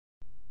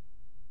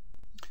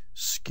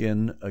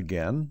Skin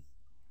again,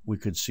 we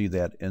could see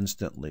that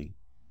instantly.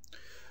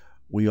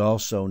 We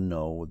also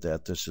know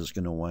that this is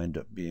going to wind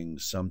up being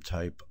some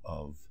type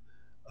of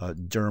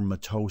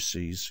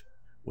dermatoses,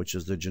 which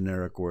is the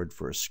generic word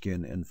for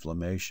skin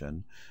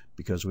inflammation,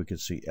 because we could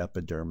see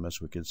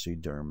epidermis, we could see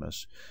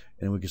dermis,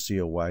 and we could see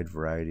a wide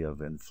variety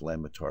of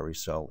inflammatory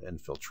cell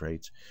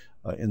infiltrates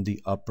in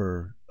the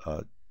upper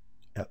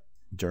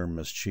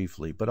dermis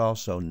chiefly, but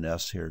also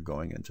nests here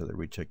going into the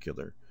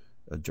reticular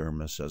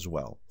dermis as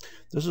well.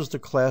 This is the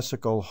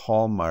classical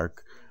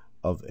hallmark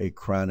of a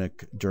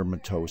chronic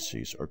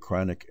dermatoses or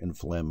chronic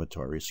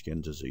inflammatory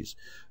skin disease.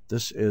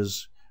 This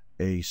is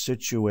a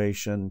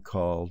situation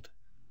called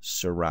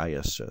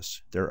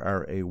psoriasis. There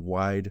are a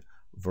wide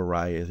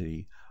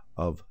variety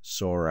of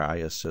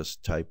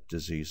psoriasis type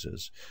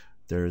diseases.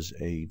 There's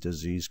a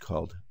disease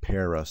called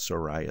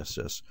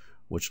parapsoriasis,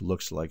 which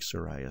looks like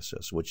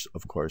psoriasis, which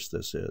of course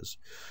this is.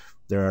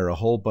 There are a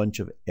whole bunch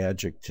of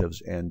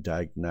adjectives and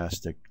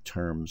diagnostic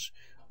terms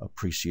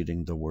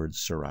preceding the word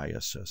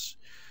psoriasis.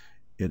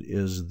 It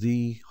is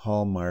the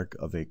hallmark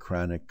of a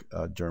chronic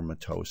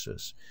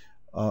dermatosis.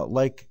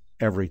 Like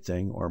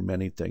everything or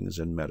many things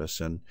in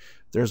medicine,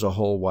 there's a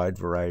whole wide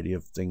variety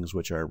of things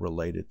which are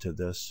related to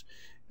this,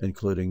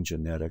 including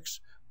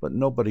genetics, but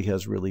nobody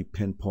has really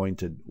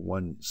pinpointed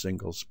one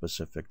single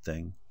specific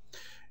thing.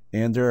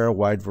 And there are a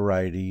wide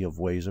variety of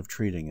ways of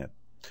treating it.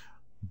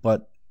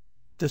 But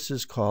this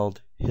is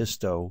called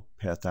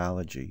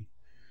histopathology.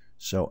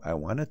 So I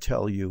want to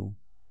tell you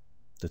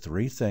the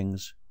three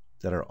things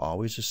that are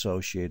always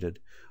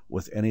associated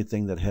with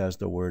anything that has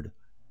the word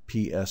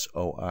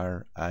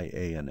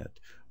P-S-O-R-I-A in it,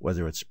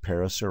 whether it's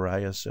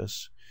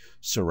parapsoriasis,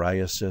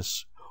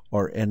 psoriasis,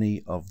 or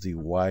any of the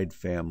wide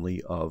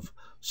family of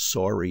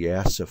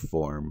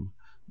psoriasiform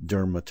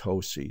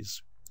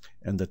dermatoses.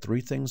 And the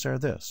three things are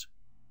this.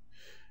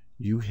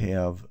 You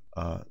have,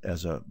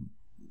 as a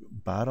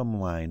bottom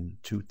line,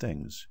 two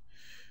things.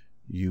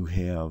 You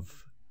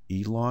have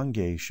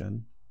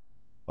elongation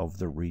of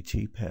the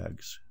rete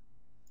pegs,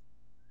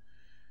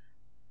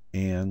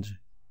 and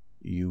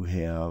you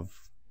have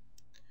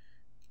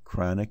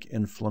chronic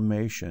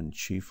inflammation,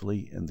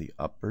 chiefly in the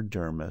upper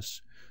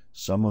dermis.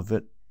 Some of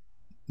it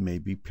may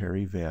be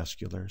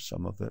perivascular,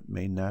 some of it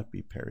may not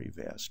be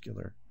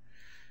perivascular.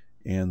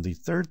 And the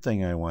third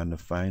thing I want to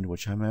find,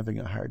 which I'm having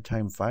a hard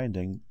time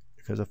finding,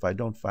 because if I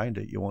don't find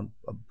it, you won't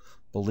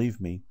believe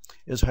me,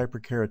 is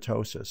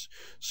hyperkeratosis.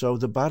 So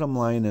the bottom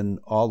line in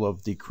all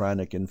of the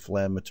chronic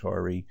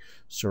inflammatory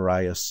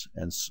psoriasis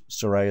and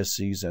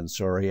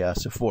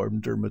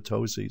psoriasiform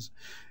dermatoses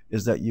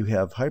is that you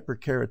have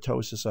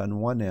hyperkeratosis on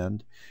one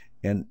end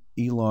and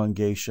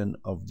elongation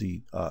of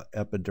the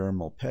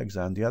epidermal pegs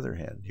on the other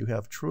hand. You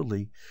have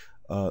truly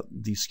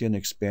the skin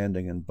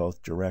expanding in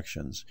both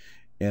directions.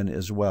 And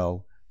as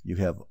well, you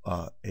have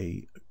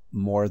a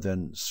more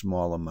than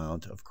small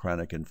amount of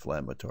chronic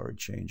inflammatory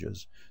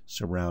changes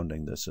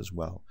surrounding this as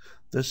well.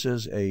 This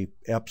is a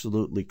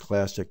absolutely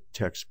classic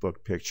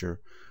textbook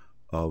picture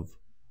of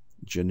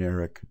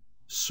generic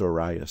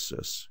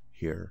psoriasis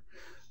here.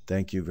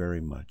 Thank you very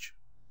much.